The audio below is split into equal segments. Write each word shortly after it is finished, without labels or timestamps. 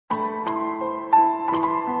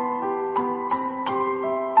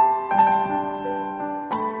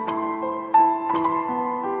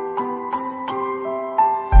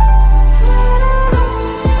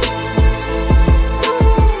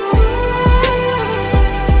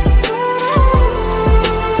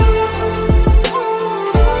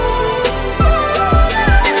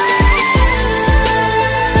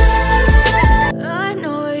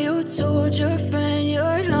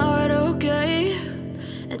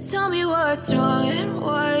tell me what's wrong and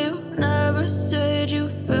why you never said you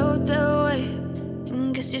felt that way.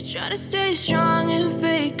 And guess you're trying to stay strong and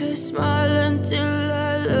fake a smile until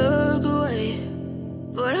I look away.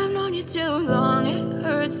 But I've known you too long, it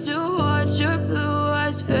hurts to watch your blue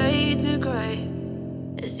eyes fade to gray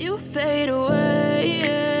as you fade away,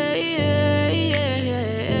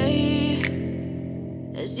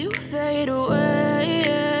 as you fade away.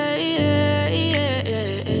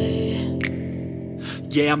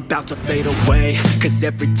 Yeah, I'm about to fade away, cause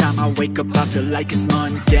every time I wake up I feel like it's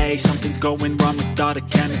Monday. Something's going wrong with all the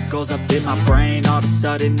chemicals up in my brain. All of a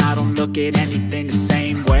sudden I don't look at anything the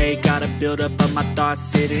same way. Got a buildup of my thoughts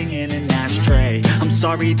sitting in an ashtray. I'm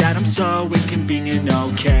sorry that I'm so inconvenient,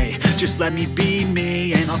 okay. Just let me be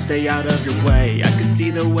me and I'll stay out of your way. I can see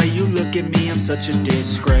the way you look at me, I'm such a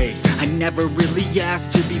disgrace. I never really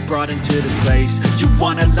asked to be brought into this place. You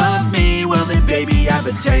wanna love me? Well then baby have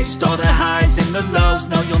a taste. All the highs and the lows,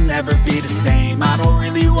 no you'll never be the same. I don't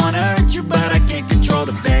really wanna hurt you but I can't control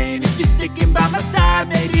the pain. If you're sticking by my side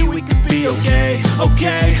maybe we could be okay.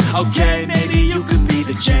 Okay, maybe you could be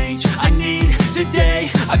the change I need today.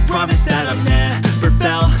 I promise that I've never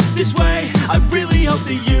felt this way. I really hope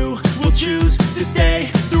that you will choose to stay.